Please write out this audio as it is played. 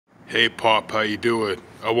Hey Pop, how you doing?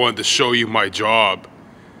 I wanted to show you my job.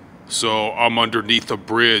 So I'm underneath a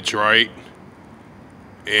bridge, right?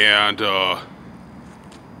 And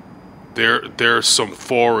there's some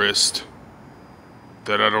forest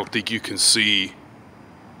that I don't think you can see,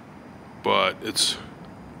 but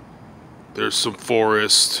there's some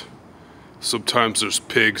forest. Sometimes there's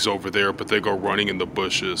pigs over there, but they go running in the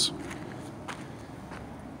bushes.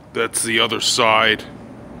 That's the other side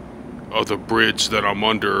of the bridge that I'm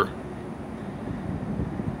under.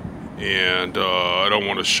 And I don't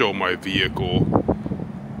want to show my vehicle,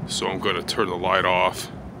 so I'm going to turn the light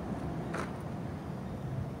off.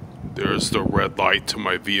 There's the red light to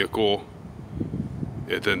my vehicle,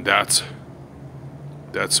 and then that's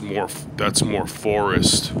more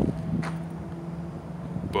forest.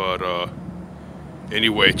 But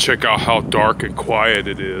anyway, check out how dark and quiet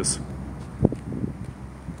it is.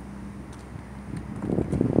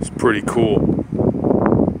 It's pretty cool.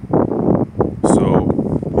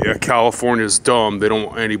 Yeah, California's dumb. They don't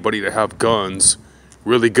want anybody to have guns.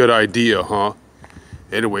 Really good idea, huh?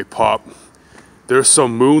 Anyway, Pop, there's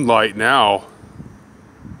some moonlight now.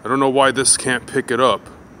 I don't know why this can't pick it up.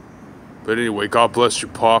 But anyway, God bless you,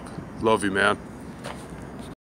 Pop. Love you, man.